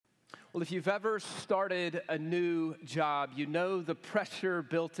Well, if you've ever started a new job, you know the pressure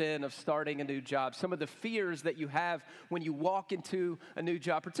built in of starting a new job. Some of the fears that you have when you walk into a new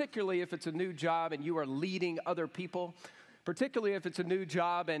job, particularly if it's a new job and you are leading other people, particularly if it's a new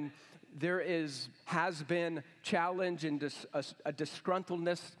job and has been challenge and a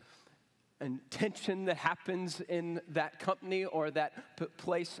disgruntledness and tension that happens in that company or that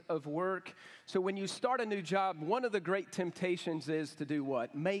place of work. So when you start a new job, one of the great temptations is to do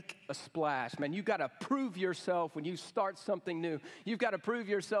what? Make a splash. Man, you've got to prove yourself when you start something new. You've got to prove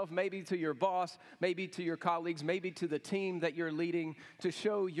yourself maybe to your boss, maybe to your colleagues, maybe to the team that you're leading, to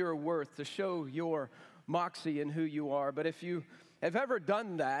show your worth, to show your moxie and who you are. But if you have ever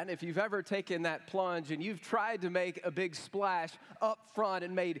done that, if you've ever taken that plunge and you've tried to make a big splash up front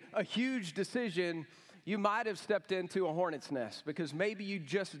and made a huge decision, you might have stepped into a hornet's nest because maybe you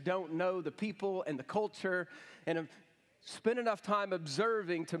just don't know the people and the culture and have spent enough time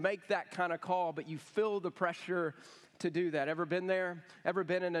observing to make that kind of call, but you feel the pressure to do that. Ever been there? Ever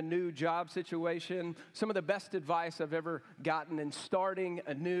been in a new job situation? Some of the best advice I've ever gotten in starting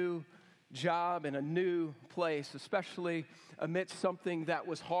a new job in a new place, especially amidst something that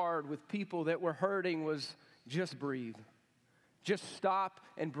was hard with people that were hurting, was just breathe. Just stop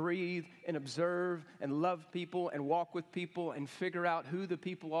and breathe and observe and love people and walk with people and figure out who the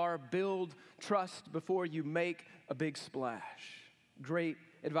people are. Build trust before you make a big splash. Great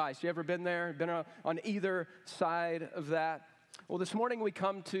advice. You ever been there? Been on either side of that? Well, this morning we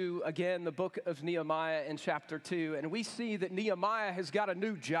come to, again, the book of Nehemiah in chapter 2, and we see that Nehemiah has got a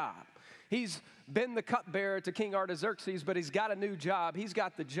new job. He's been the cupbearer to King Artaxerxes, but he's got a new job. He's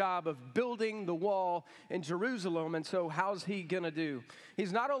got the job of building the wall in Jerusalem, and so how's he going to do?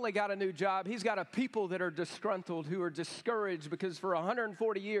 He's not only got a new job, he's got a people that are disgruntled, who are discouraged because for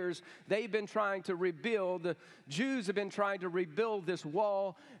 140 years they've been trying to rebuild. The Jews have been trying to rebuild this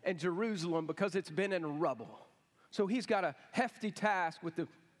wall in Jerusalem because it's been in rubble. So he's got a hefty task with the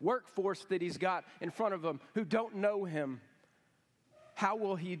workforce that he's got in front of him who don't know him. How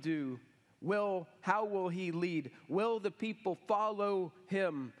will he do? How will he lead? Will the people follow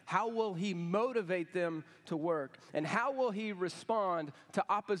him? How will he motivate them to work? And how will he respond to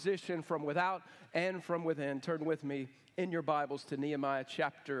opposition from without and from within? Turn with me in your Bibles to Nehemiah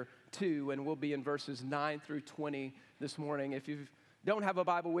chapter 2, and we'll be in verses 9 through 20 this morning. If you don't have a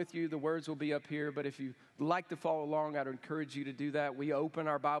Bible with you, the words will be up here, but if you'd like to follow along, I'd encourage you to do that. We open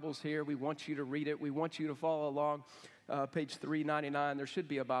our Bibles here. We want you to read it. We want you to follow along. Page 399, there should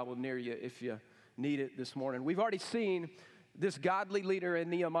be a Bible near you if you need it this morning. We've already seen this godly leader in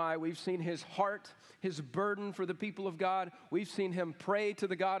Nehemiah. We've seen his heart, his burden for the people of God. We've seen him pray to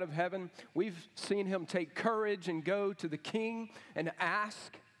the God of heaven. We've seen him take courage and go to the king and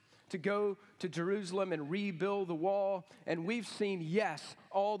ask to go to Jerusalem and rebuild the wall. And we've seen yes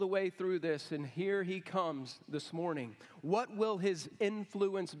all the way through this. And here he comes this morning. What will his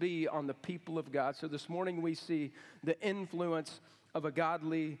influence be on the people of God? So this morning we see the influence of a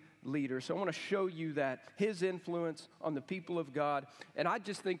godly leader. So I want to show you that, his influence on the people of God. And I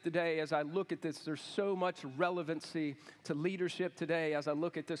just think today, as I look at this, there's so much relevancy to leadership today as I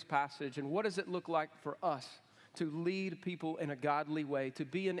look at this passage. And what does it look like for us to lead people in a godly way, to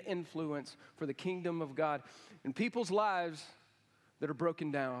be an influence for the kingdom of God in people's lives that are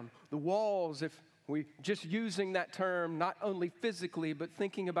broken down? The walls, if we just using that term, not only physically, but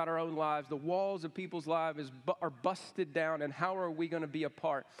thinking about our own lives, the walls of people's lives are busted down, and how are we going to be a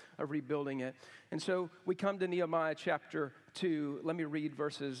part of rebuilding it? And so we come to Nehemiah chapter 2. Let me read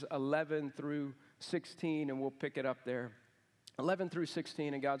verses 11 through 16, and we'll pick it up there. 11 through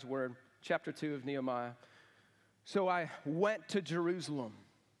 16 in God's word, chapter 2 of Nehemiah. So I went to Jerusalem,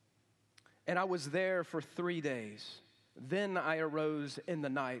 and I was there for 3 days. Then I arose in the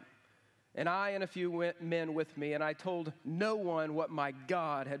night, and I and a few men with me, and I told no one what my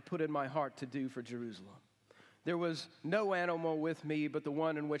God had put in my heart to do for Jerusalem. There was no animal with me but the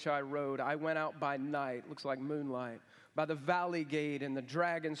one in which I rode. I went out by night, looks like moonlight, by the valley gate and the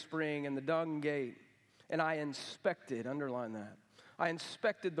dragon spring and the dung gate, and I inspected, underline that, I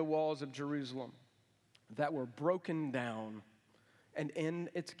inspected the walls of Jerusalem that were broken down, and in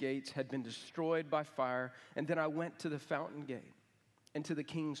its gates had been destroyed by fire. And then I went to the fountain gate and to the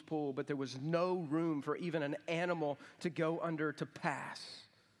king's pool, but there was no room for even an animal to go under to pass.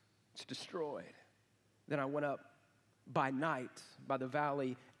 It's destroyed. Then I went up by night by the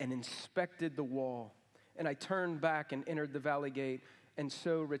valley and inspected the wall. And I turned back and entered the valley gate, and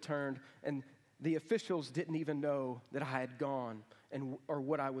so returned. And the officials didn't even know that I had gone or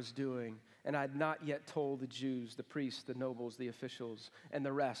what I was doing. And I had not yet told the Jews, the priests, the nobles, the officials, and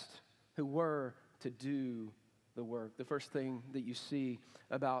the rest who were to do the work. The first thing that you see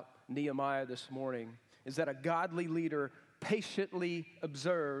about Nehemiah this morning is that a godly leader patiently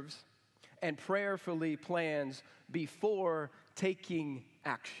observes and prayerfully plans before taking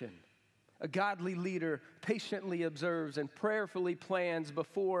action. A godly leader patiently observes and prayerfully plans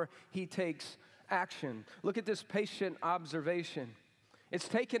before he takes action. Look at this patient observation. It's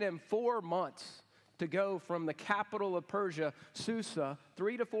taken him 4 months to go from the capital of Persia, Susa,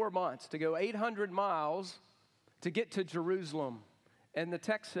 3 to 4 months, to go 800 miles to get to Jerusalem. And the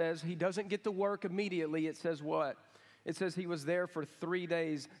text says he doesn't get to work immediately. It says what? It says he was there for 3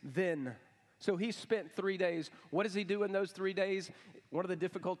 days then. So he spent 3 days. What does he do in those 3 days? One of the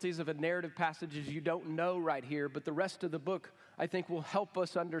difficulties of a narrative passage is you don't know right here, but the rest of the book, I think, will help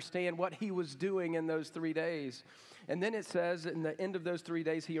us understand what he was doing in those 3 days. And then it says in the end of those 3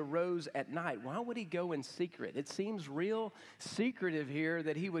 days, he arose at night. Why would he go in secret? It seems real secretive here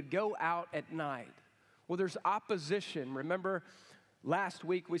that he would go out at night. Well, there's opposition. Remember, last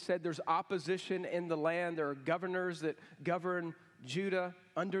week we said there's opposition in the land. There are governors that govern Judah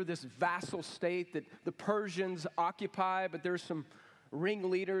under this vassal state that the Persians occupy, but there's some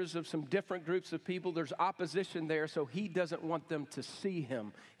ringleaders of some different groups of people. There's opposition there, so he doesn't want them to see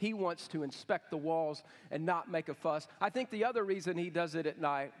him. He wants to inspect the walls and not make a fuss. I think the other reason he does it at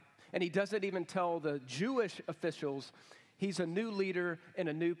night, and he doesn't even tell the Jewish officials, he's a new leader in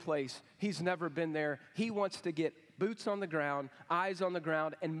a new place. He's never been there. He wants to get boots on the ground, eyes on the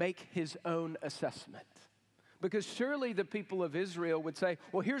ground, and make his own assessment. Because surely the people of Israel would say,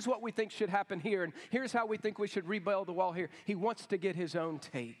 well, here's what we think should happen here, and here's how we think we should rebuild the wall here. He wants to get his own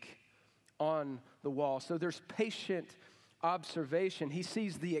take on the wall. So there's patient observation. He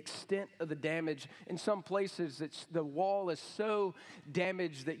sees the extent of the damage. In some places, the wall is so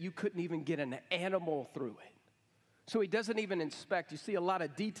damaged that you couldn't even get an animal through it. So he doesn't even inspect. You see a lot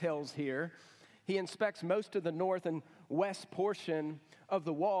of details here. He inspects most of the north and west portion of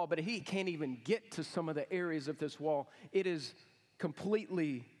the wall, but he can't even get to some of the areas of this wall. It is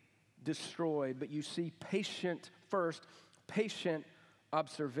completely destroyed, but you see patient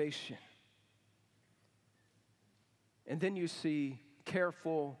observation. And then you see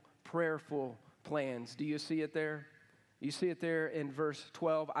careful, prayerful plans. Do you see it there? You see it there in verse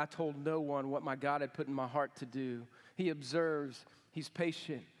 12. I told no one what my God had put in my heart to do. He observes, he's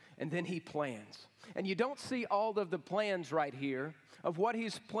patient, and then he plans. And you don't see all of the plans right here of what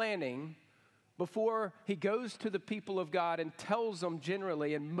he's planning before he goes to the people of God and tells them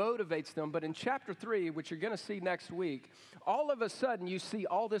generally and motivates them. But in chapter 3, which you're going to see next week, all of a sudden you see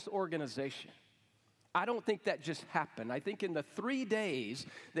all this organization. I don't think that just happened. I think in the 3 days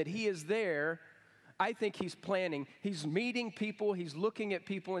that he is there, I think he's planning. He's meeting people. He's looking at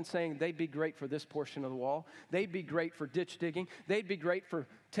people and saying, they'd be great for this portion of the wall. They'd be great for ditch digging. They'd be great for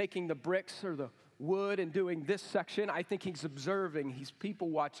taking the bricks or the wood and doing this section. I think he's observing. He's people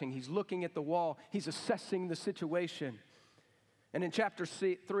watching. He's looking at the wall. He's assessing the situation. And in chapter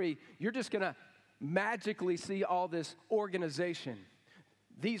 3, you're just going to magically see all this organization.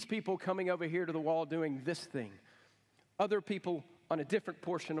 These people coming over here to the wall doing this thing. Other people on a different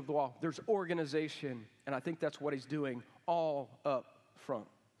portion of the wall. There's organization, and I think that's what he's doing all up front.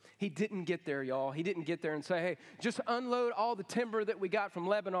 He didn't get there, y'all. He didn't get there and say, hey, just unload all the timber that we got from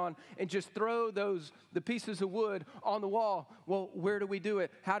Lebanon and just throw the pieces of wood on the wall. Well, where do we do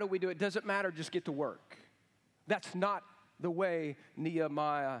it? How do we do it? Doesn't matter, just get to work. That's not the way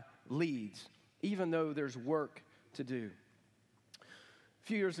Nehemiah leads, even though there's work to do. A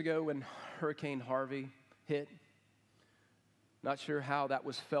few years ago when Hurricane Harvey hit, not sure how that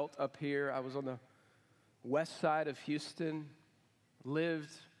was felt up here. I was on the west side of Houston,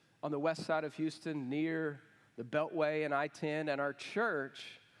 lived on the west side of Houston near the Beltway and I-10, and our church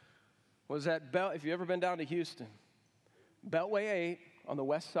was at if you've ever been down to Houston, Beltway 8 on the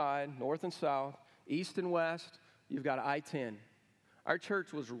west side, north and south, east and west, you've got I-10. Our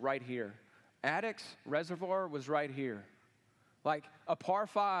church was right here. Addicks Reservoir was right here. Like a par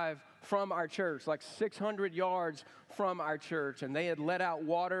 5 from our church, like 600 yards from our church. And they had let out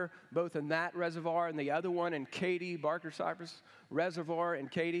water both in that reservoir and the other one in Katy, Barker Cypress Reservoir in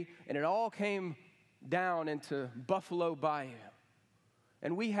Katy. And it all came down into Buffalo Bayou.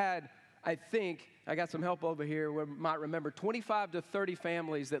 And we had, I think, I got some help over here, we might remember, 25 to 30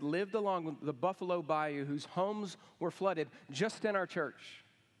 families that lived along the Buffalo Bayou whose homes were flooded just in our church.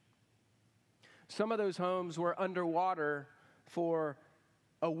 Some of those homes were underwater for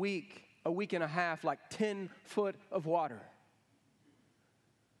a week and a half, like 10 foot of water.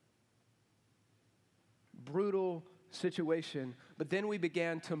 Brutal situation. But then we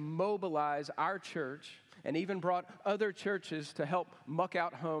began to mobilize our church and even brought other churches to help muck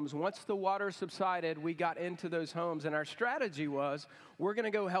out homes. Once the water subsided, we got into those homes, and our strategy was, we're going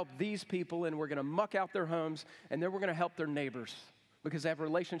to go help these people, and we're going to muck out their homes, and then we're going to help their neighbors because they have a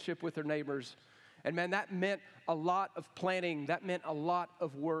relationship with their neighbors. And man, that meant a lot of planning. That meant a lot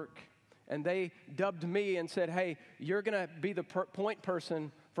of work. And they dubbed me and said, hey, you're going to be the point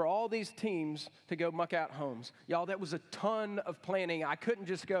person for all these teams to go muck out homes. Y'all, that was a ton of planning. I couldn't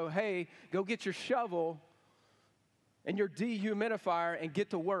just go, hey, go get your shovel and your dehumidifier and get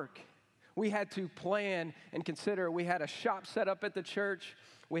to work. We had to plan and consider. We had a shop set up at the church.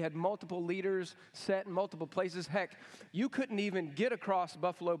 We had multiple leaders set in multiple places. Heck, you couldn't even get across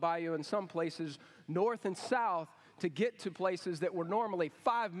Buffalo Bayou in some places, north and south, to get to places that were normally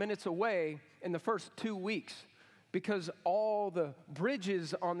 5 minutes away in the first 2 weeks because all the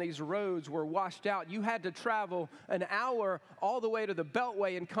bridges on these roads were washed out. You had to travel an hour all the way to the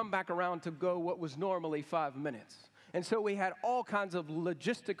Beltway and come back around to go what was normally 5 minutes. And so we had all kinds of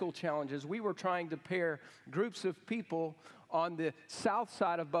logistical challenges. We were trying to pair groups of people on the south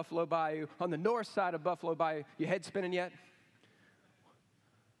side of Buffalo Bayou, on the north side of Buffalo Bayou. Your head spinning yet?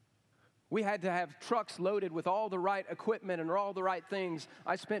 We had to have trucks loaded with all the right equipment and all the right things.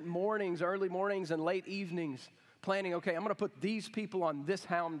 I spent mornings, early mornings, and late evenings planning, okay, I'm going to put these people on this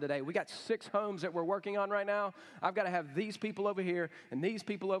home today. We got 6 homes that we're working on right now. I've got to have these people over here and these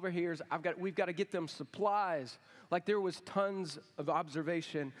people over here. We've got to get them supplies. Like there was tons of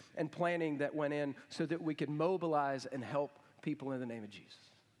observation and planning that went in so that we could mobilize and help people in the name of Jesus.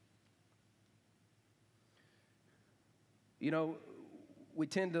 You know, we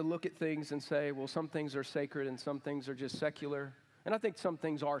tend to look at things and say, well, some things are sacred and some things are just secular. And I think some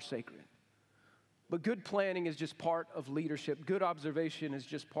things are sacred. But good planning is just part of leadership. Good observation is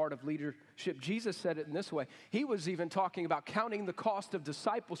just part of leadership. Jesus said it in this way. He was even talking about counting the cost of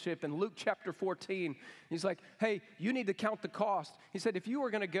discipleship in Luke chapter 14. He's like, hey, you need to count the cost. He said, if you were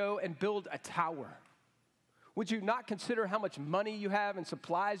going to go and build a tower, would you not consider how much money you have and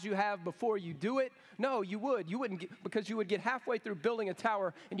supplies you have before you do it? No, you would. You wouldn't, because you would get halfway through building a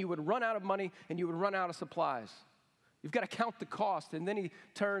tower and you would run out of money and you would run out of supplies. You've got to count the cost. And then he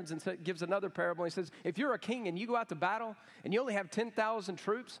turns and gives another parable. He says, if you're a king and you go out to battle and you only have 10,000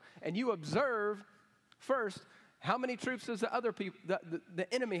 troops and you observe first, how many troops does the other people,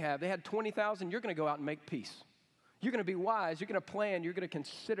 the enemy have? They had 20,000. You're going to go out and make peace. You're going to be wise. You're going to plan. You're going to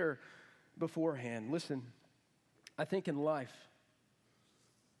consider beforehand. Listen, I think in life,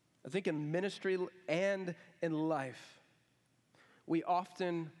 I think in ministry and in life, we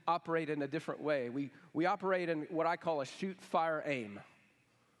often operate in a different way. We operate in what I call a shoot, fire, aim,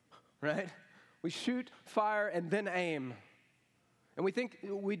 right? We shoot, fire, and then aim. And we think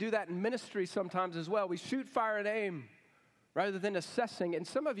we do that in ministry sometimes as well. We shoot, fire, and aim rather than assessing. And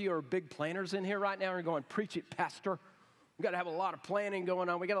some of you are big planners in here right now and you're going, preach it, pastor. We've got to have a lot of planning going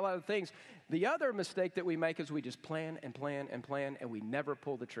on. We got a lot of things. The other mistake that we make is we just plan and plan and plan, and we never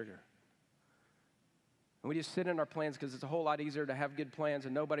pull the trigger. And we just sit in our plans because it's a whole lot easier to have good plans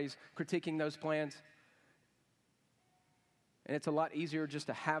and nobody's critiquing those plans. And it's a lot easier just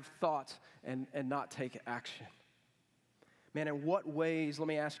to have thoughts and not take action. Man, in what ways, let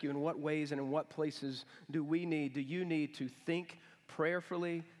me ask you, in what ways and in what places do you need to think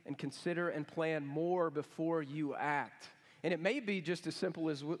prayerfully and consider and plan more before you act? And it may be just as simple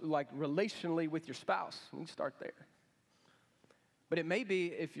as like relationally with your spouse. We can start there. But it may be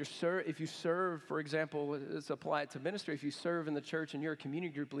if you serve, for example, let's apply it to ministry. If you serve in the church and you're a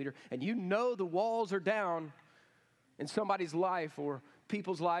community group leader and you know the walls are down in somebody's life or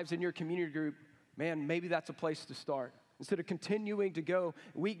people's lives in your community group, man, maybe that's a place to start. Instead of continuing to go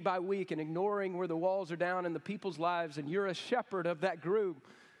week by week and ignoring where the walls are down in the people's lives and you're a shepherd of that group,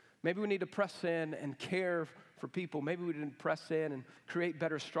 maybe we need to press in and care for people. Maybe we didn't press in and create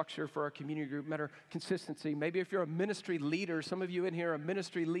better structure for our community group, better consistency. Maybe if you're a ministry leader, some of you in here are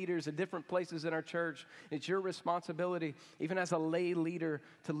ministry leaders at different places in our church. It's your responsibility, even as a lay leader,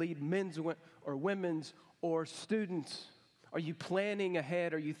 to lead men's or women's or students. Are you planning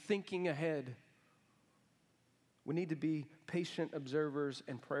ahead? Are you thinking ahead? We need to be patient observers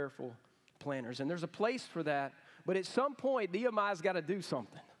and prayerful planners. And there's a place for that, but at some point, Nehemiah's got to do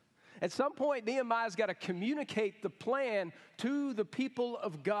something. At some point, Nehemiah's got to communicate the plan to the people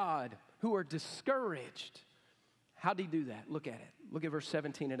of God who are discouraged. How did he do that? Look at it. Look at verse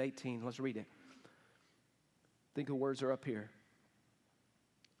 17 and 18. Let's read it. I think the words are up here.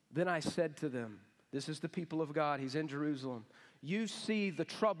 Then I said to them, this is the people of God. He's in Jerusalem. You see the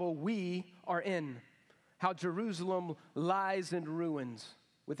trouble we are in, how Jerusalem lies in ruins.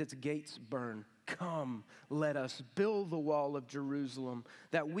 with its gates burned. Come, let us build the wall of Jerusalem,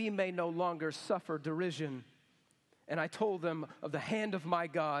 that we may no longer suffer derision. And I told them of the hand of my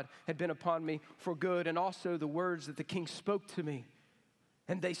God had been upon me for good, and also the words that the king spoke to me.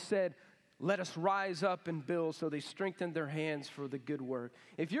 And they said, let us rise up and build. So they strengthened their hands for the good work.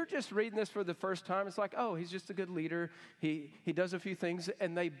 If you're just reading this for the first time, it's like, oh, he's just a good leader. He does a few things,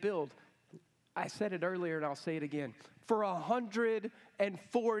 and they build. I said it earlier, and I'll say it again. For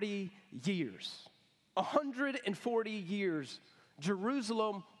 140 years, 140 years,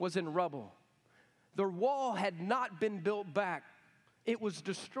 Jerusalem was in rubble. The wall had not been built back. It was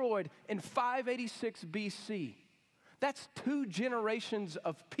destroyed in 586 BC. That's 2 generations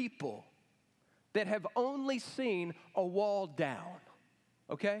of people that have only seen a wall down,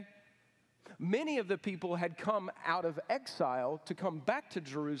 okay? Many of the people had come out of exile to come back to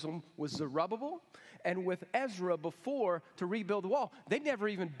Jerusalem with Zerubbabel and with Ezra before to rebuild the wall. They'd never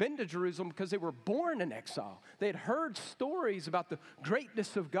even been to Jerusalem because they were born in exile. They had heard stories about the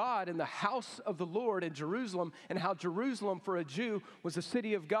greatness of God in the house of the Lord in Jerusalem, and how Jerusalem for a Jew was a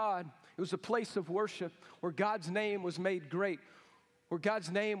city of God. It was a place of worship where God's name was made great, where God's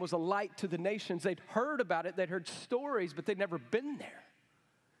name was a light to the nations. They'd heard about it, they'd heard stories, but they'd never been there.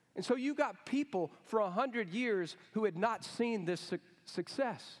 And so you got people for 100 years who had not seen this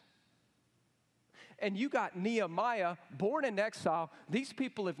success. And you got Nehemiah, born in exile. These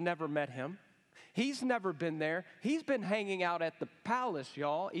people have never met him. He's never been there. He's been hanging out at the palace,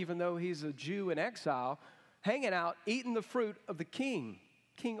 y'all, even though he's a Jew in exile, hanging out, eating the fruit of the king,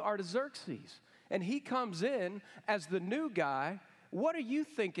 King Artaxerxes. And he comes in as the new guy. What are you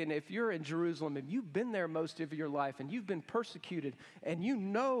thinking if you're in Jerusalem and you've been there most of your life and you've been persecuted and you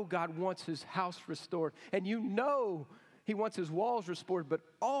know God wants his house restored and you know he wants his walls restored, but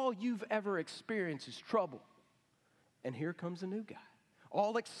all you've ever experienced is trouble. And here comes a new guy,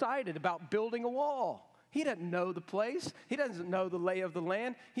 all excited about building a wall. He doesn't know the place. He doesn't know the lay of the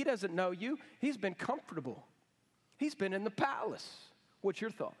land. He doesn't know you. He's been comfortable. He's been in the palace. What's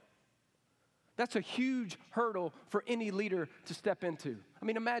your thought? That's a huge hurdle for any leader to step into. I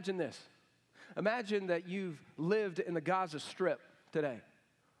mean, imagine this. Imagine that you've lived in the Gaza Strip today.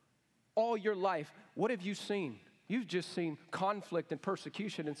 All your life, what have you seen? You've just seen conflict and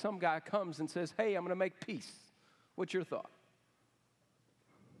persecution, and some guy comes and says, hey, I'm going to make peace. What's your thought?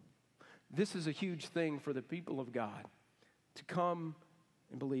 This is a huge thing for the people of God to come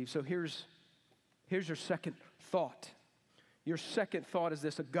and believe. So here's your second thought. Your second thought is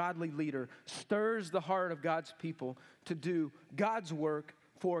this: a godly leader stirs the heart of God's people to do God's work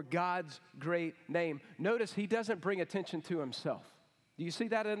for God's great name. Notice he doesn't bring attention to himself. Do you see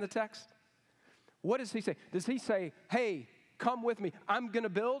that in the text? What does he say? Does he say, hey, come with me, I'm going to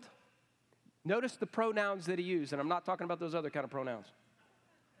build? Notice the pronouns that he used, and I'm not talking about those other kind of pronouns.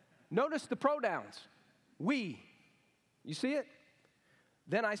 Notice the pronouns. We. You see it?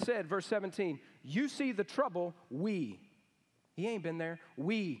 Then I said, verse 17, you see the trouble, we. He ain't been there.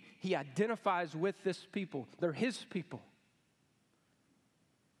 We. He identifies with this people. They're his people.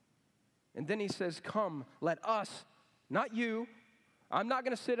 And then he says, come, let us, not you. I'm not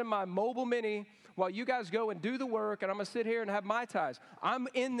going to sit in my mobile mini while you guys go and do the work, and I'm going to sit here and have my ties. I'm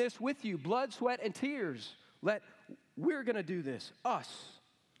in this with you, blood, sweat, and tears. We're going to do this, us,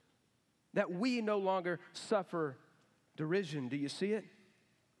 that we no longer suffer derision. Do you see it?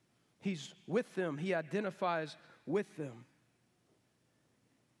 He's with them. He identifies with them.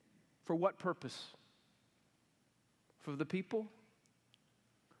 For what purpose? For the people?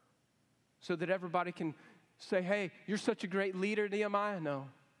 So that everybody can say, hey, you're such a great leader, Nehemiah? No.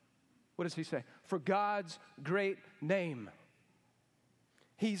 What does he say? For God's great name.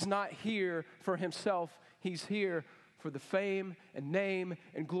 He's not here for himself. He's here for the fame and name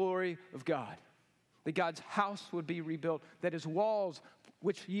and glory of God. That God's house would be rebuilt, that his walls,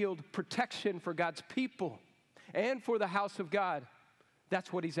 which yield protection for God's people and for the house of God,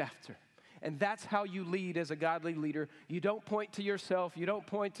 that's what he's after. And that's how you lead as a godly leader. You don't point to yourself. You don't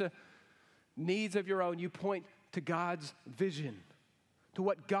point to needs of your own. You point to God's vision, to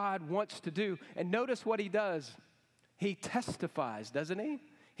what God wants to do. And notice what he does. He testifies, doesn't he?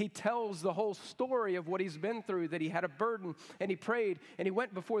 He tells the whole story of what he's been through, that he had a burden, and he prayed, and he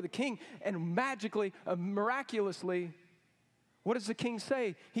went before the king, and magically, miraculously, what does the king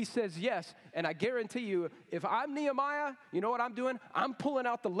say? He says, yes, and I guarantee you, if I'm Nehemiah, you know what I'm doing? I'm pulling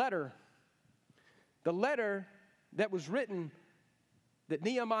out the letter that was written that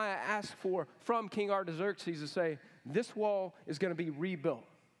Nehemiah asked for from King Artaxerxes to say, this wall is going to be rebuilt.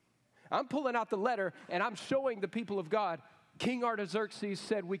 I'm pulling out the letter, and I'm showing the people of God, King Artaxerxes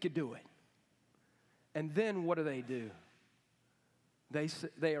said we could do it. And then what do? They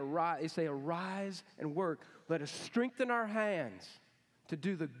say, arise and work. Let us strengthen our hands to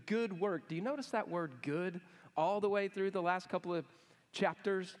do the good work. Do you notice that word good all the way through the last couple of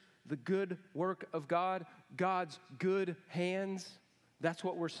chapters? The good work of God, God's good hands. That's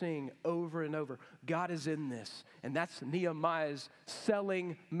what we're seeing over and over. God is in this. And that's Nehemiah's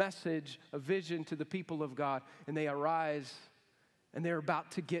selling message, a vision to the people of God. And they arise and they're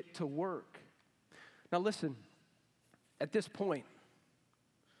about to get to work. Now listen, at this point,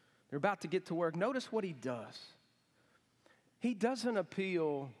 they're about to get to work. Notice what he does. He doesn't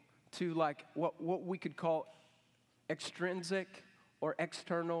appeal to like what we could call extrinsic or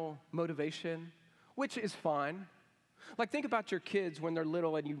external motivation, which is fine. Like think about your kids when they're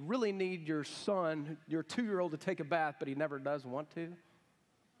little and you really need your son, your 2-year-old, to take a bath, but he never does want to.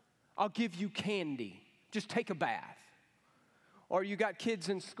 I'll give you candy. Just take a bath. Or you got kids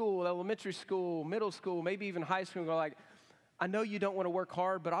in school, elementary school, middle school, maybe even high school, and go like, I know you don't want to work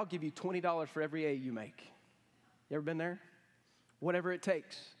hard, but I'll give you $20 for every A you make. You ever been there? Whatever it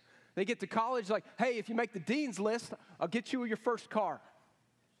takes. They get to college like, hey, if you make the dean's list, I'll get you your first car.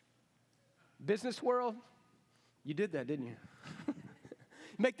 Business world, you did that, didn't you?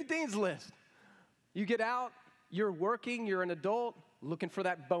 Make the dean's list. You get out, you're working, you're an adult, looking for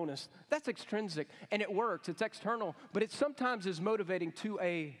that bonus. That's extrinsic, and it works. It's external, but it sometimes is motivating to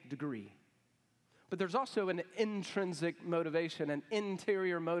a degree. But there's also an intrinsic motivation, an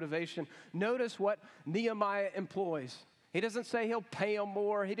interior motivation. Notice what Nehemiah employs. He doesn't say he'll pay them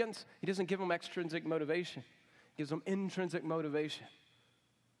more. He doesn't give them extrinsic motivation. He gives them intrinsic motivation.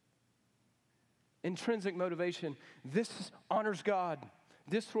 Intrinsic motivation. This honors God.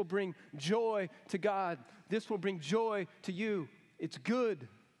 This will bring joy to God. This will bring joy to you. It's good.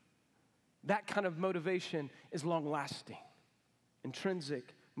 That kind of motivation is long-lasting.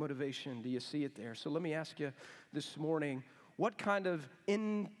 Intrinsic motivation. Do you see it there? So let me ask you this morning, what kind of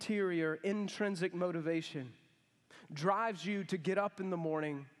interior, intrinsic motivation drives you to get up in the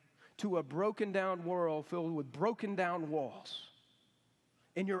morning to a broken down world filled with broken down walls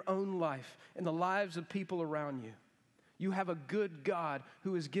in your own life, in the lives of people around you? You have a good God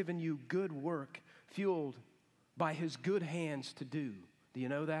who has given you good work fueled by his good hands to do. Do you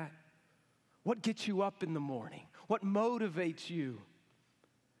know that? What gets you up in the morning? What motivates you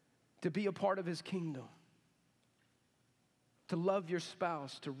to be a part of his kingdom? To love your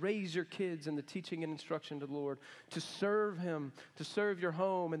spouse, to raise your kids in the teaching and instruction of the Lord, to serve him, to serve your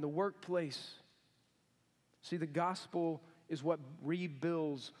home and the workplace. See, the gospel is what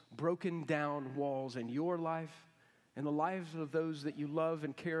rebuilds broken down walls in your life and the lives of those that you love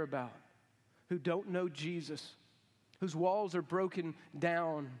and care about, who don't know Jesus, whose walls are broken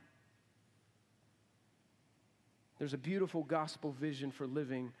down. There's a beautiful gospel vision for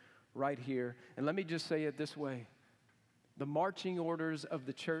living right here. And let me just say it this way. The marching orders of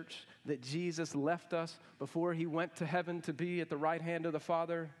the church that Jesus left us before he went to heaven to be at the right hand of the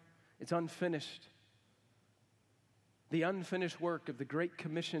Father, it's unfinished. The unfinished work of the Great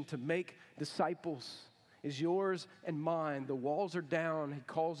Commission to make disciples is yours and mine. The walls are down. He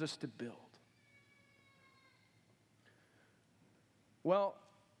calls us to build. Well,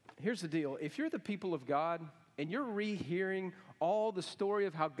 here's the deal. If you're the people of God and you're rehearing all the story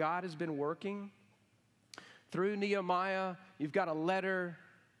of how God has been working through Nehemiah, you've got a letter,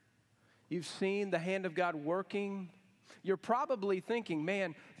 you've seen the hand of God working, you're probably thinking,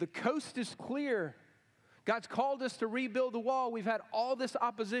 man, the coast is clear. God's called us to rebuild the wall. We've had all this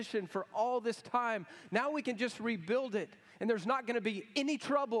opposition for all this time. Now we can just rebuild it, and there's not going to be any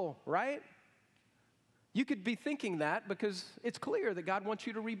trouble, right? You could be thinking that because it's clear that God wants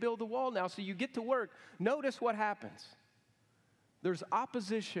you to rebuild the wall now, so you get to work. Notice what happens. There's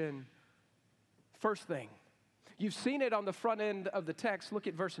opposition, first thing. You've seen it on the front end of the text. Look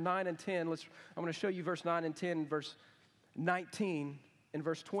at verse 9 and 10. I'm going to show you verse 9 and 10, verse 19 and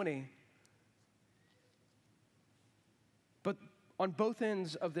verse 20. But on both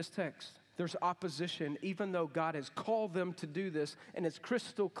ends of this text, there's opposition, even though God has called them to do this, and it's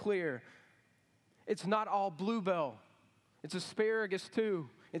crystal clear. It's not all bluebell. It's asparagus too.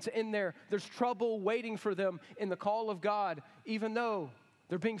 It's in there. There's trouble waiting for them in the call of God, even though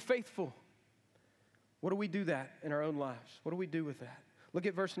they're being faithful. What do we do that in our own lives? What do we do with that? Look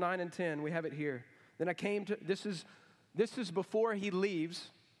at verse 9 and 10. We have it here. Then I came to, this is before he leaves,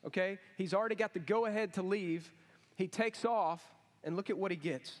 okay? He's already got the go-ahead to leave. He takes off, and look at what he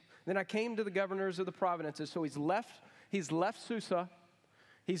gets. Then I came to the governors of the provinces. So he's left Susa.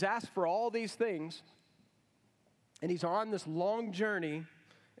 He's asked for all these things, and he's on this long journey,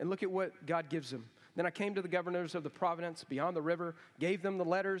 and look at what God gives him. Then I came to the governors of the province beyond the river, gave them the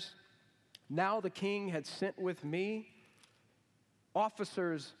letters. Now the king had sent with me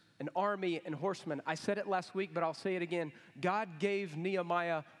officers, an army, and horsemen. I said it last week, but I'll say it again. God gave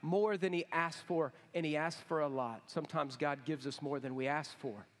Nehemiah more than he asked for, and he asked for a lot. Sometimes God gives us more than we ask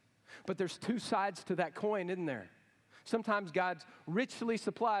for. But there's two sides to that coin, isn't there? Sometimes God richly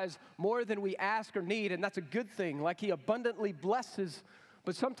supplies more than we ask or need, and that's a good thing, like he abundantly blesses.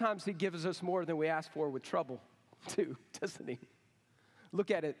 But sometimes he gives us more than we ask for with trouble, too, doesn't he? Look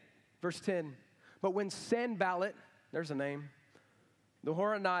at it, verse 10. But when Sanballat, there's a name, the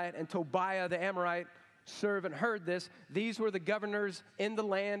Horonite, and Tobiah the Amorite servant heard this, these were the governors in the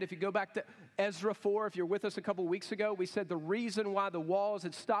land. If you go back to Ezra 4, if you're with us a couple weeks ago, we said the reason why the walls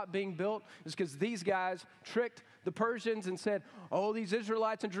had stopped being built is because these guys tricked the Persians and said, oh, these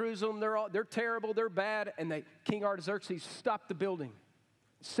Israelites in Jerusalem, they're terrible, they're bad. And King Artaxerxes stopped the building.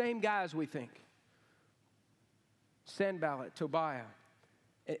 Same guys, we think. Sanballat, Tobiah.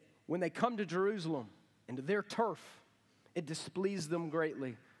 When they come to Jerusalem, into their turf, it displeased them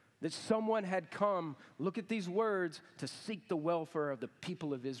greatly that someone had come, look at these words, to seek the welfare of the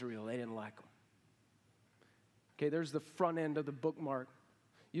people of Israel. They didn't like them. Okay, there's the front end of the bookmark.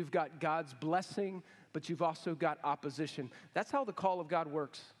 You've got God's blessing, but you've also got opposition. That's how the call of God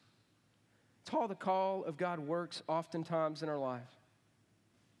works. It's how the call of God works oftentimes in our lives.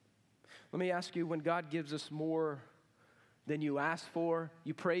 Let me ask you, when God gives us more than you ask for,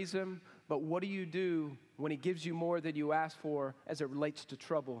 you praise him, but what do you do when he gives you more than you ask for as it relates to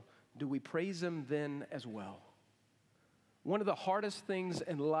trouble? Do we praise him then as well? One of the hardest things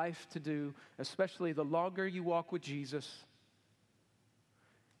in life to do, especially the longer you walk with Jesus,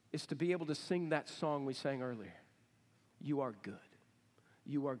 is to be able to sing that song we sang earlier. You are good.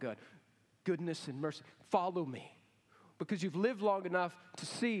 You are good. Goodness and mercy. Follow me. Because you've lived long enough to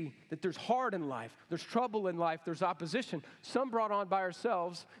see that there's hard in life, there's trouble in life, there's opposition. Some brought on by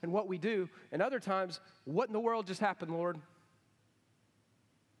ourselves and what we do, and other times, what in the world just happened, Lord?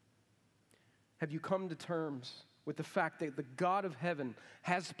 Have you come to terms with the fact that the God of heaven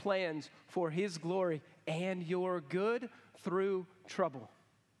has plans for his glory and your good through trouble?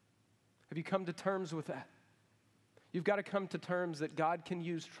 Have you come to terms with that? You've got to come to terms that God can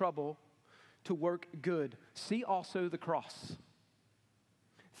use trouble to work good. See also the cross.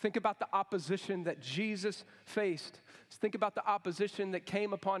 Think about the opposition that Jesus faced. Think about the opposition that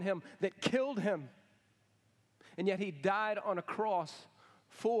came upon him, that killed him. And yet he died on a cross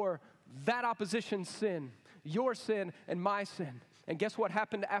for that opposition's sin, your sin and my sin. And guess what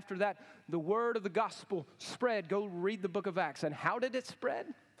happened after that? The word of the gospel spread. Go read the book of Acts. And how did it spread?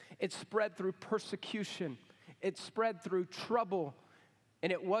 It spread through persecution. It spread through trouble.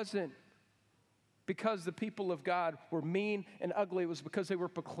 And it wasn't because the people of God were mean and ugly. It was because they were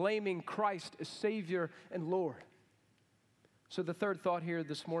proclaiming Christ as Savior and Lord. So the third thought here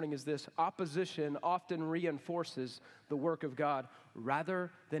this morning is this: opposition often reinforces the work of God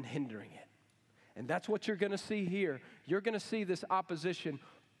rather than hindering it. And that's what you're going to see here. You're going to see this opposition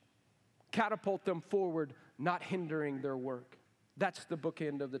catapult them forward, not hindering their work. That's the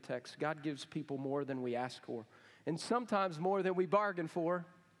bookend of the text. God gives people more than we ask for, and sometimes more than we bargain for,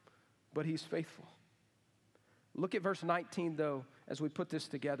 but he's faithful. Look at verse 19, though, as we put this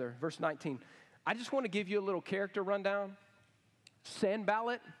together. Verse 19. I just want to give you a little character rundown.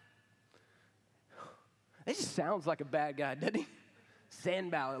 Sanballat. It just sounds like a bad guy, doesn't he?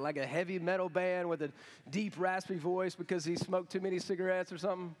 Sanballat, like a heavy metal band with a deep, raspy voice because he smoked too many cigarettes or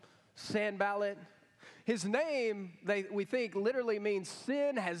something. Sanballat. His name, we think, literally means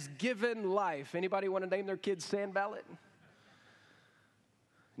sin has given life. Anybody want to name their kids Sanballat?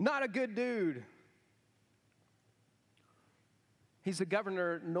 Not a good dude. He's the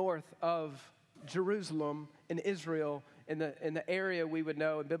governor north of Jerusalem in Israel, in the area we would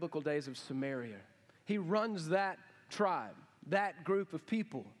know in biblical days of Samaria. He runs that tribe, that group of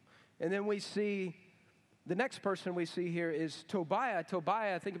people. And then we see, the next person we see here is Tobiah.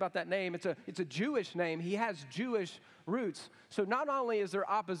 Tobiah, think about that name. It's a Jewish name. He has Jewish roots. So not only is there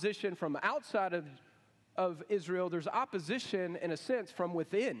opposition from outside of Israel, there's opposition, in a sense, from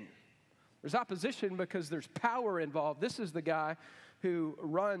within. There's opposition because there's power involved. This is the guy who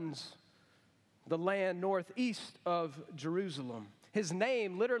runs the land northeast of Jerusalem. His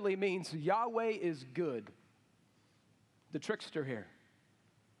name literally means Yahweh is good. The trickster here.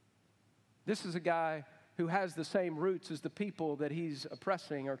 This is a guy who has the same roots as the people that he's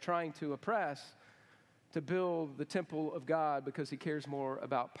oppressing or trying to oppress to build the temple of God because he cares more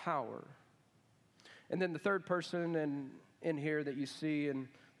about power. And then the third person in here that you see, and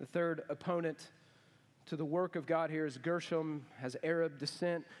the third opponent to the work of God here is Gershom, has Arab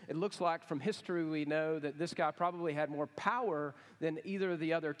descent. It looks like from history we know that this guy probably had more power than either of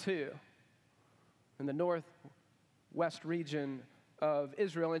the other two. In the northwest region of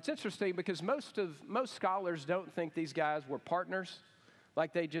Israel. And it's interesting because most scholars don't think these guys were partners,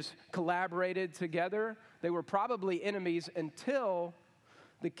 like they just collaborated together. They were probably enemies until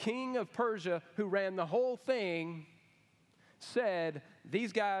the king of Persia, who ran the whole thing, said,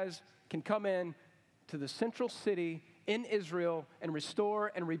 these guys can come in to the central city in Israel and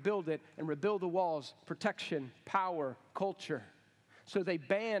restore and rebuild it and rebuild the walls, protection, power, culture. So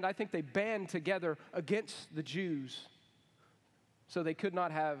I think they band together against the Jews. So they could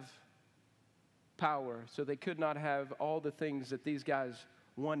not have power. So they could not have all the things that these guys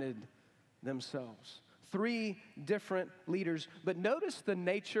wanted themselves. 3 different leaders. But notice the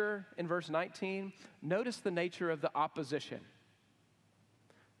nature in verse 19. Notice the nature of the opposition.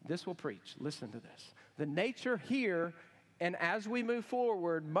 This will preach. Listen to this. The nature here, and as we move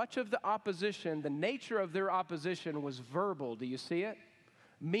forward, much of the opposition, the nature of their opposition was verbal. Do you see it?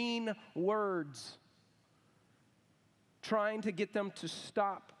 Mean words. Trying to get them to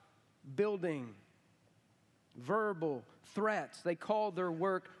stop building. Verbal threats. They called their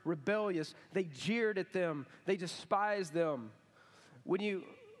work rebellious. They jeered at them. They despised them. When you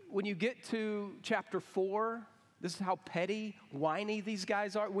get to chapter 4, this is how petty, whiny these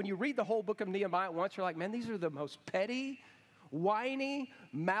guys are. When you read the whole book of Nehemiah at once, you're like, man, these are the most petty, whiny,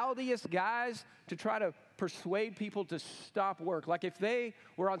 mouthiest guys to try to persuade people to stop work. Like if they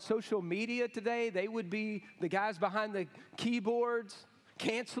were on social media today, they would be the guys behind the keyboards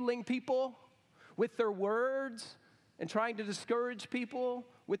canceling people with their words and trying to discourage people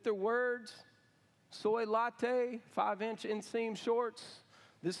with their words. Soy latte, 5-inch inseam shorts.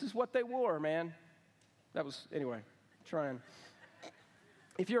 This is what they wore, man. Anyway, trying.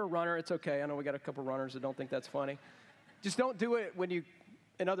 If you're a runner, it's okay. I know we got a couple runners that don't think that's funny. Just don't do it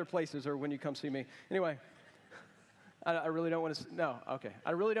in other places or when you come see me. Anyway, I really don't want to, no, okay.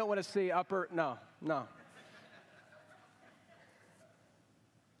 I really don't want to see no.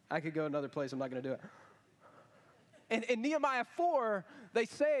 I could go another place, I'm not going to do it. And in Nehemiah 4,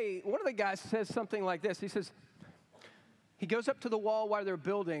 one of the guys says something like this. He says, he goes up to the wall while they're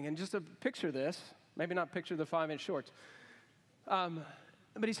building, and just to picture this, maybe not picture the 5-inch shorts. But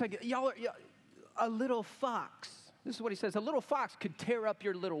he's like, y'all are a little fox. This is what he says. A little fox could tear up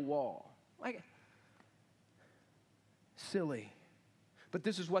your little wall. Like, silly. But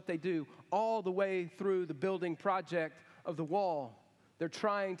this is what they do all the way through the building project of the wall. They're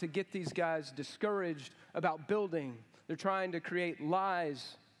trying to get these guys discouraged about building. They're trying to create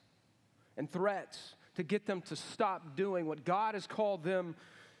lies and threats to get them to stop doing what God has called them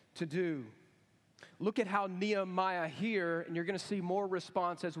to do. Look at how Nehemiah here, and you're going to see more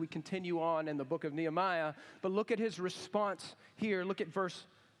response as we continue on in the book of Nehemiah, but look at his response here. Look at verse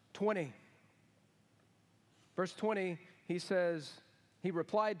 20. Verse 20, he says, he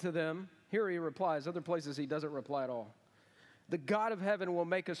replied to them. Here he replies. Other places he doesn't reply at all. The God of heaven will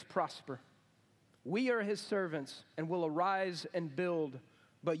make us prosper. We are his servants and will arise and build,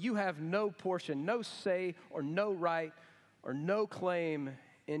 but you have no portion, no say, or no right, or no claim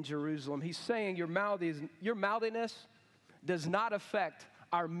in Jerusalem. He's saying your mouthiness does not affect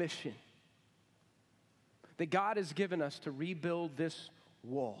our mission that God has given us to rebuild this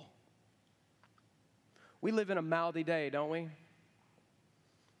wall. We live in a mouthy day, don't we?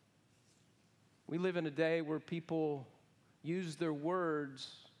 We live in a day where people use their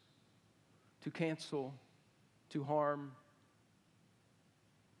words to cancel, to harm,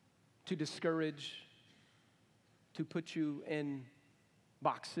 to discourage, to put you in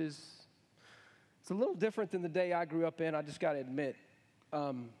boxes. It's a little different than the day I grew up in, I just got to admit.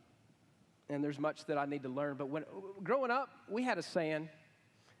 And there's much that I need to learn. But growing up, we had a saying.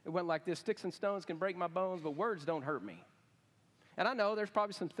 It went like this: sticks and stones can break my bones, but words don't hurt me. And I know there's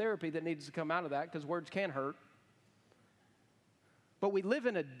probably some therapy that needs to come out of that because words can hurt. But we live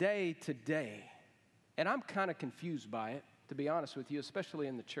in a day today, and I'm kind of confused by it, to be honest with you, especially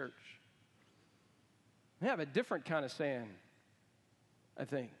in the church. We have a different kind of saying, I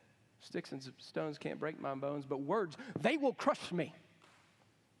think. Sticks and stones can't break my bones, but words, they will crush me.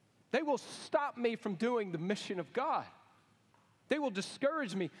 They will stop me from doing the mission of God. They will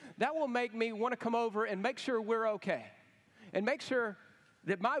discourage me. That will make me want to come over and make sure we're okay. And make sure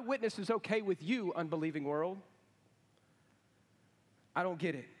that my witness is okay with you, unbelieving world. I don't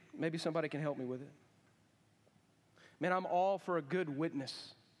get it. Maybe somebody can help me with it. Man, I'm all for a good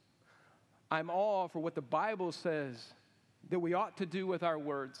witness. I'm all for what the Bible says that we ought to do with our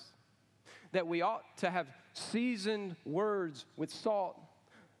words. That we ought to have seasoned words with salt,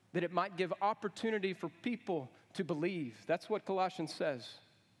 that it might give opportunity for people to believe. That's what Colossians says.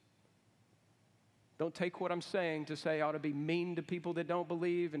 Don't take what I'm saying to say I ought to be mean to people that don't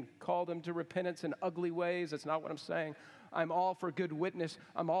believe and call them to repentance in ugly ways. That's not what I'm saying. I'm all for good witness.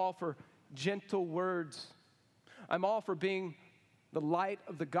 I'm all for gentle words. I'm all for being the light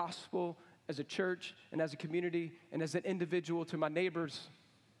of the gospel as a church and as a community and as an individual to my neighbors.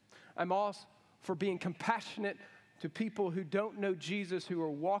 I'm all for being compassionate to people who don't know Jesus, who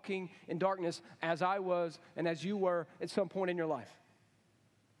are walking in darkness as I was and as you were at some point in your life.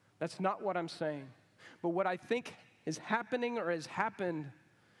 That's not what I'm saying. But what I think is happening or has happened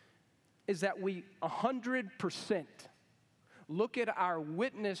is that we 100% look at our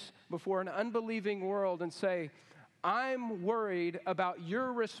witness before an unbelieving world and say, I'm worried about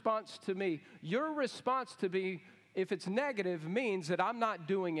your response to me. Your response to me, if it's negative, means that I'm not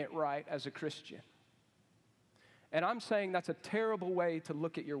doing it right as a Christian. And I'm saying that's a terrible way to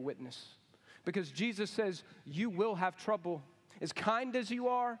look at your witness. Because Jesus says you will have trouble. As kind as you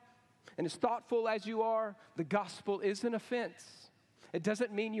are and as thoughtful as you are, the gospel is an offense. It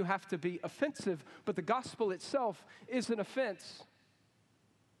doesn't mean you have to be offensive, but the gospel itself is an offense.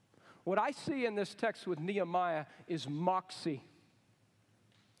 What I see in this text with Nehemiah is moxie.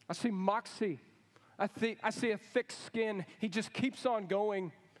 I see moxie. I see a thick skin. He just keeps on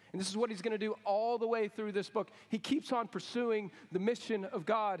going. And this is what he's going to do all the way through this book. He keeps on pursuing the mission of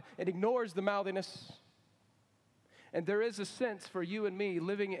God and ignores the mouthiness. And there is a sense for you and me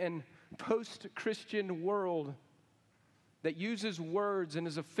living in post-Christian world that uses words and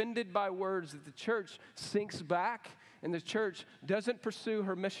is offended by words that the church sinks back and the church doesn't pursue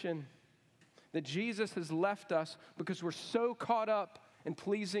her mission. That Jesus has left us because we're so caught up in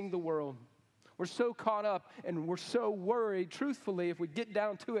pleasing the world. We're so caught up and we're so worried, truthfully, if we get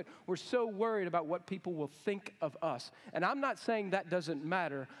down to it, we're so worried about what people will think of us. And I'm not saying that doesn't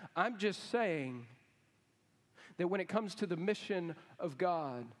matter. I'm just saying that when it comes to the mission of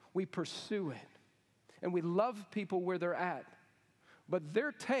God, we pursue it. And we love people where they're at. But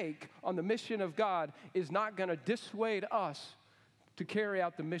their take on the mission of God is not going to dissuade us to carry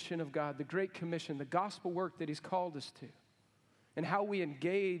out the mission of God, the Great Commission, the gospel work that He's called us to, and how we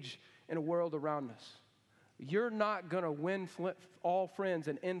engage in a world around us. You're not going to win all friends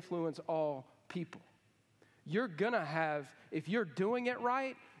and influence all people. You're going to have, if you're doing it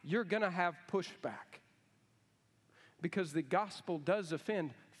right, you're going to have pushback. Because the gospel does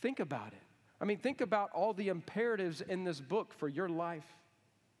offend. Think about it. I mean, think about all the imperatives in this book for your life.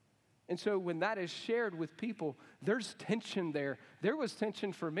 And so when that is shared with people, there's tension there. There was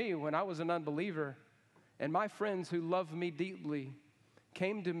tension for me when I was an unbeliever. And my friends who love me deeply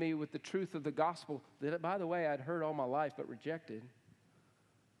came to me with the truth of the gospel that, by the way, I'd heard all my life but rejected.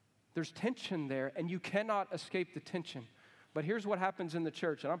 There's tension there, and you cannot escape the tension. But here's what happens in the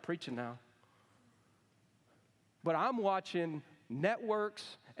church, and I'm preaching now. But I'm watching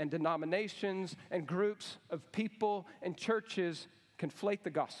networks and denominations and groups of people and churches conflate the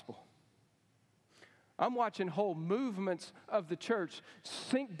gospel. I'm watching whole movements of the church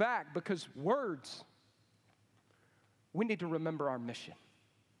sink back because words. We need to remember our mission.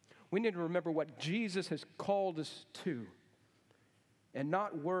 We need to remember what Jesus has called us to and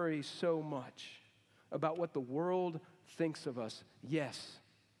not worry so much about what the world thinks of us. Yes,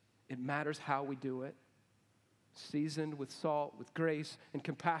 it matters how we do it, seasoned with salt, with grace and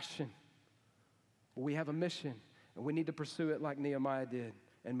compassion. But we have a mission, and we need to pursue it like Nehemiah did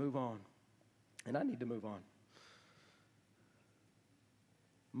and move on. And I need to move on.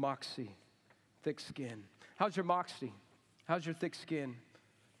 Moxie, thick skin. How's your moxie? How's your thick skin?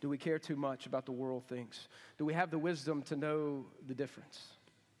 Do we care too much about the world thinks? Do we have the wisdom to know the difference?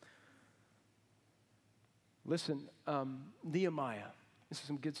 Listen, Nehemiah. This is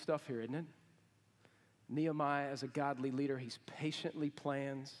some good stuff here, isn't it? Nehemiah, as a godly leader, he patiently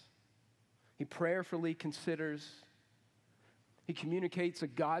plans. He prayerfully considers. He communicates a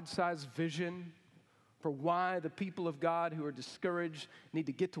God-sized vision for why the people of God who are discouraged need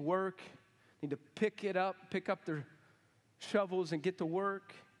to get to work, need to pick up their shovels and get to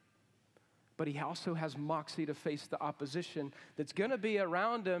work. But he also has moxie to face the opposition that's going to be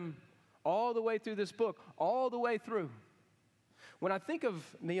around him all the way through this book, all the way through. When I think of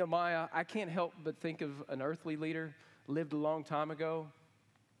Nehemiah, I can't help but think of an earthly leader, lived a long time ago,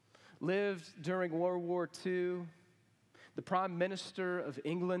 lived during World War II, the Prime Minister of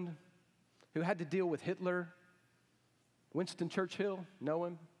England, who had to deal with Hitler. Winston Churchill, know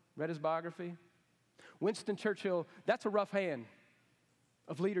him, read his biography. Winston Churchill, that's a rough hand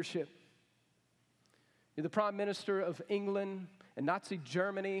of leadership. You're the Prime Minister of England, and Nazi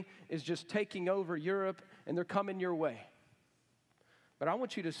Germany is just taking over Europe, and they're coming your way. But I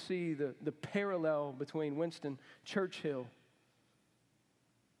want you to see the parallel between Winston Churchill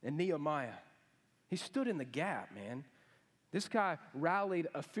and Nehemiah. He stood in the gap, man. This guy rallied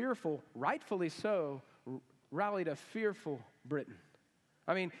a fearful, rightfully so, rallied a fearful Britain.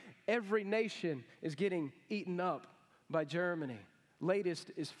 I mean, every nation is getting eaten up by Germany.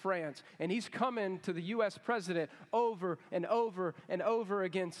 Latest is France. And he's coming to the U.S. president over and over and over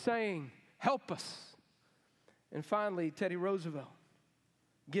again saying, help us. And finally, Teddy Roosevelt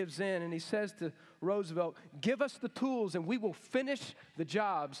gives in and he says to Roosevelt, give us the tools and we will finish the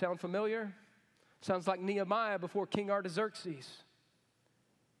job. Sound familiar? Sounds like Nehemiah before King Artaxerxes.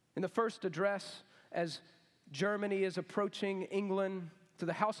 In the first address, as Germany is approaching England to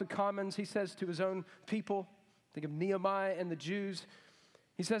the House of Commons, he says to his own people, think of Nehemiah and the Jews,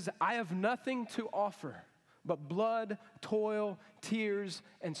 he says, I have nothing to offer but blood, toil, tears,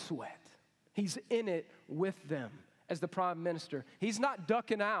 and sweat. He's in it with them as the prime minister. He's not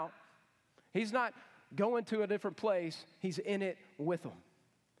ducking out. He's not going to a different place. He's in it with them.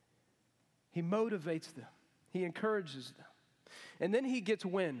 He motivates them. He encourages them. And then he gets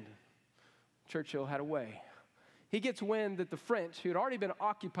wind. Churchill had a way. He gets wind that the French, who had already been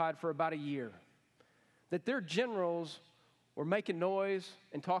occupied for about a year, that their generals were making noise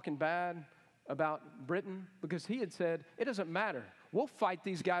and talking bad about Britain because he had said, it doesn't matter. We'll fight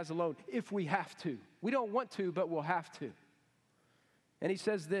these guys alone if we have to. We don't want to, but we'll have to. And he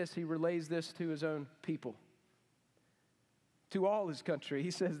says this, he relays this to his own people, to all his country.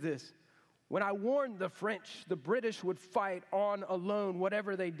 He says this, when I warned the French, the British would fight on alone,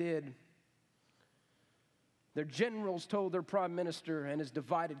 whatever they did. Their generals told their prime minister and his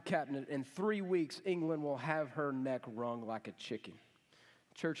divided cabinet, in 3 weeks, England will have her neck wrung like a chicken.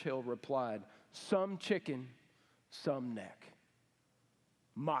 Churchill replied, some chicken, some neck.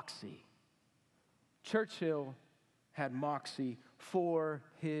 Moxie. Churchill had moxie for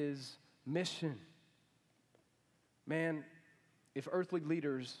his mission. Man, if earthly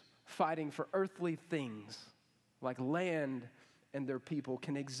leaders fighting for earthly things like land and their people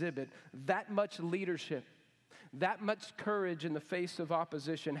can exhibit that much leadership, that much courage in the face of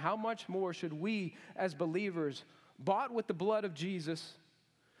opposition, how much more should we as believers, bought with the blood of Jesus,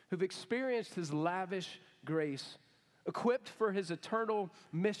 who've experienced his lavish grace, equipped for his eternal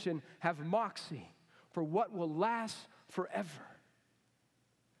mission, have moxie for what will last forever,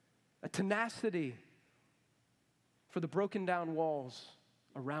 a tenacity for the broken down walls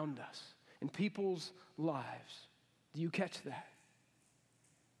around us in people's lives. Do you catch that?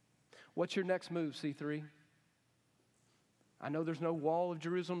 What's your next move, C3? I know there's no wall of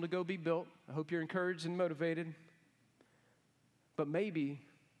Jerusalem to go be built. I hope you're encouraged and motivated. But maybe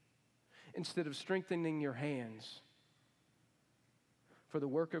instead of strengthening your hands for the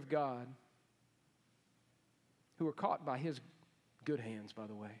work of God, who are caught by his good hands, by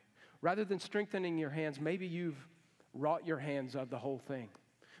the way, rather than strengthening your hands, maybe you've wrought your hands of the whole thing.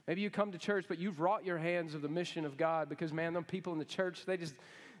 Maybe you come to church, but you've wrought your hands of the mission of God because, man, them people in the church,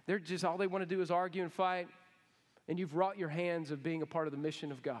 they're just all they want to do is argue and fight. And you've wrought your hands of being a part of the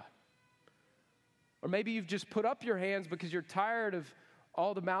mission of God. Or maybe you've just put up your hands because you're tired of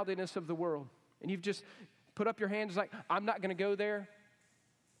all the mouthiness of the world. And you've just put up your hands like, I'm not going to go there.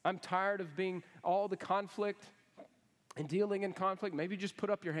 I'm tired of being all the conflict and dealing in conflict. Maybe you just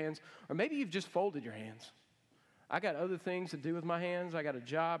put up your hands. Or maybe you've just folded your hands. I got other things to do with my hands. I got a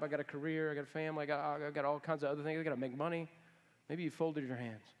job. I got a career. I got a family. I got all kinds of other things. I got to make money. Maybe you folded your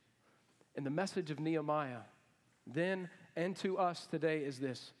hands. And the message of Nehemiah then and to us today is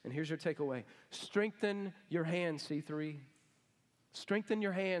this, and here's your takeaway. Strengthen your hands, C3. Strengthen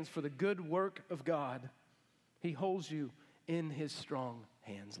your hands for the good work of God. He holds you in his strong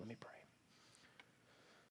hands. Let me pray.